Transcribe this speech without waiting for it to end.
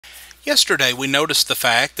Yesterday, we noticed the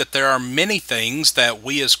fact that there are many things that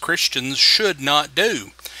we as Christians should not do.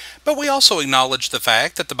 But we also acknowledge the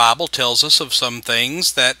fact that the Bible tells us of some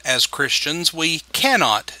things that as Christians we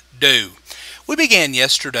cannot do. We began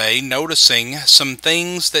yesterday noticing some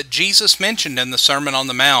things that Jesus mentioned in the Sermon on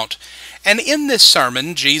the Mount. And in this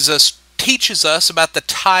sermon, Jesus teaches us about the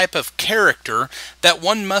type of character that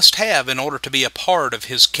one must have in order to be a part of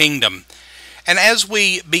His kingdom. And as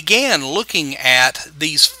we began looking at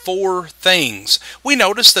these four things, we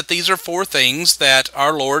noticed that these are four things that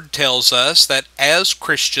our Lord tells us that as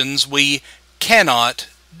Christians we cannot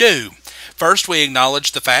do. First, we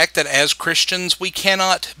acknowledge the fact that as Christians we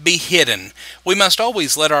cannot be hidden. We must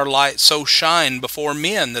always let our light so shine before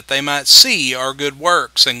men that they might see our good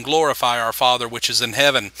works and glorify our Father which is in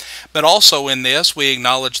heaven. But also in this we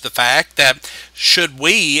acknowledge the fact that should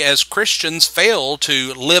we as Christians fail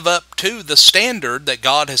to live up to the standard that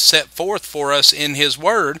God has set forth for us in His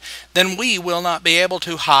Word, then we will not be able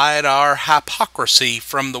to hide our hypocrisy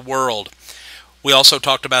from the world. We also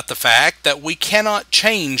talked about the fact that we cannot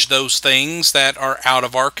change those things that are out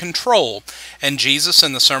of our control. And Jesus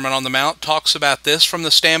in the Sermon on the Mount talks about this from the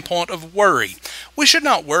standpoint of worry. We should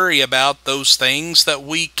not worry about those things that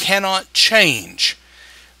we cannot change.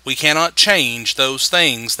 We cannot change those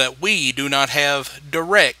things that we do not have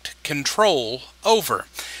direct control over.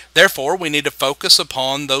 Therefore, we need to focus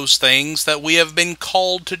upon those things that we have been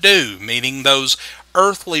called to do, meaning those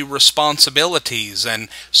earthly responsibilities and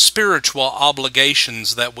spiritual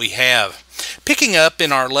obligations that we have. Picking up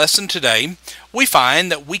in our lesson today, we find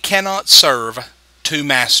that we cannot serve two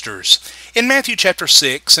masters. In Matthew chapter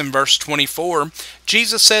 6 and verse 24,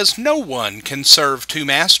 Jesus says, "No one can serve two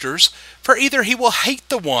masters, for either he will hate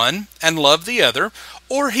the one and love the other,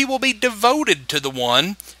 or he will be devoted to the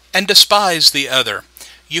one and despise the other.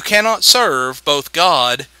 You cannot serve both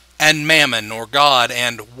God and mammon," or God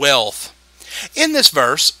and wealth. In this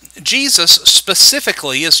verse, Jesus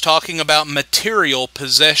specifically is talking about material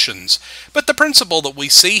possessions, but the principle that we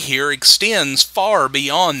see here extends far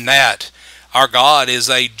beyond that. Our God is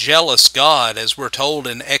a jealous God, as we're told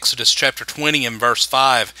in Exodus chapter 20 and verse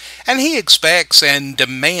 5, and He expects and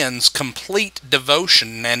demands complete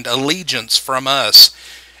devotion and allegiance from us,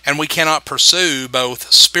 and we cannot pursue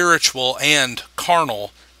both spiritual and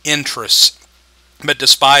carnal interests. But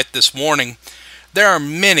despite this warning, there are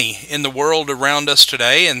many in the world around us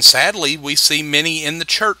today, and sadly we see many in the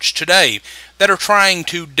church today, that are trying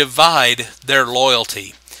to divide their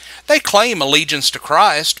loyalty. They claim allegiance to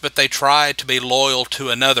Christ, but they try to be loyal to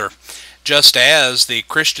another. Just as the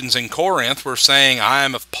Christians in Corinth were saying, "I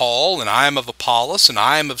am of Paul, and I am of Apollos, and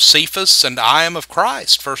I am of Cephas, and I am of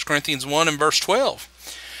Christ," 1 Corinthians 1 and verse 12.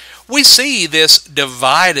 We see this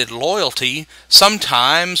divided loyalty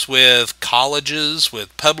sometimes with colleges,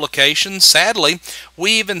 with publications. Sadly,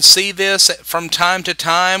 we even see this from time to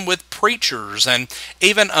time with preachers and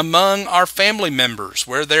even among our family members,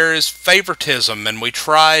 where there is favoritism and we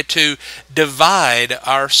try to divide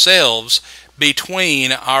ourselves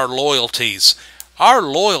between our loyalties. Our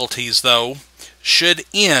loyalties, though, should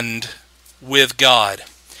end with God.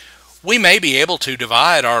 We may be able to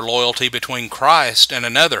divide our loyalty between Christ and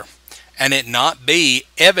another, and it not be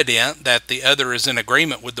evident that the other is in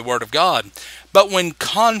agreement with the Word of God. But when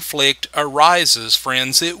conflict arises,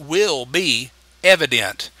 friends, it will be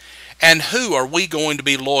evident. And who are we going to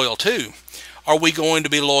be loyal to? Are we going to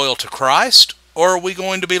be loyal to Christ, or are we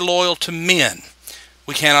going to be loyal to men?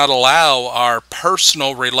 We cannot allow our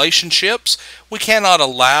personal relationships, we cannot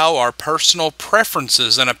allow our personal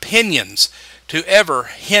preferences and opinions to ever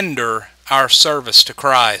hinder our service to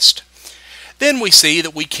Christ. Then we see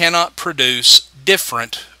that we cannot produce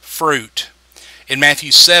different fruit. In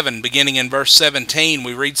Matthew 7, beginning in verse 17,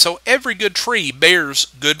 we read, "So every good tree bears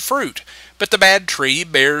good fruit, but the bad tree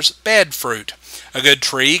bears bad fruit. A good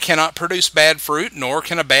tree cannot produce bad fruit, nor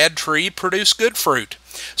can a bad tree produce good fruit.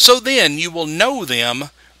 So then you will know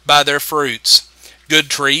them by their fruits. Good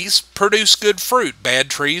trees produce good fruit, bad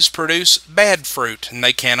trees produce bad fruit, and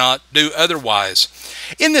they cannot do otherwise."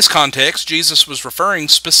 In this context, Jesus was referring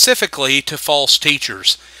specifically to false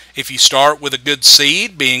teachers. If you start with a good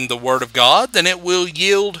seed, being the Word of God, then it will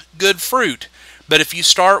yield good fruit. But if you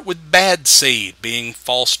start with bad seed, being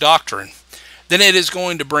false doctrine, then it is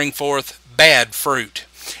going to bring forth bad fruit.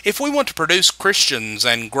 If we want to produce Christians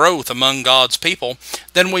and growth among God's people,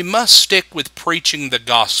 then we must stick with preaching the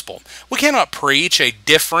gospel. We cannot preach a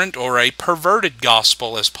different or a perverted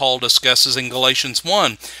gospel, as Paul discusses in Galatians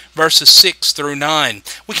 1, verses 6 through 9.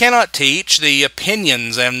 We cannot teach the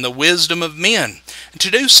opinions and the wisdom of men.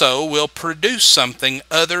 To do so will produce something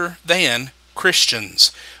other than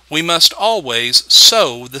Christians. We must always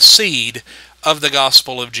sow the seed of the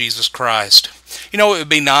gospel of Jesus Christ. You know, it would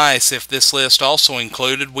be nice if this list also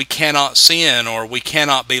included we cannot sin or we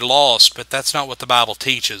cannot be lost, but that's not what the Bible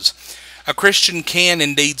teaches. A Christian can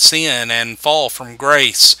indeed sin and fall from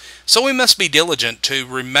grace, so we must be diligent to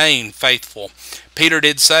remain faithful. Peter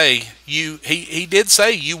did say, he did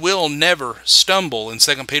say, you will never stumble in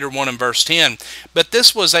 2 Peter 1 and verse 10, but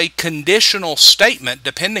this was a conditional statement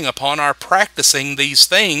depending upon our practicing these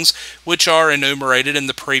things which are enumerated in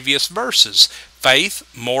the previous verses. Faith,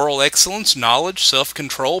 moral excellence, knowledge,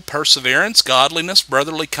 self-control, perseverance, godliness,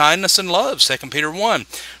 brotherly kindness, and love, 2 Peter 1,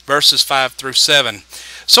 verses 5 through 7.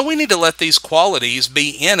 So we need to let these qualities be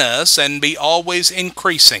in us and be always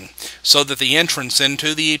increasing, so that the entrance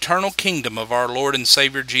into the eternal kingdom of our Lord and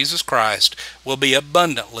Savior Jesus Christ will be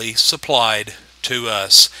abundantly supplied to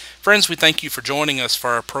us. Friends, we thank you for joining us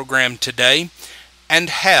for our program today, and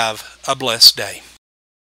have a blessed day.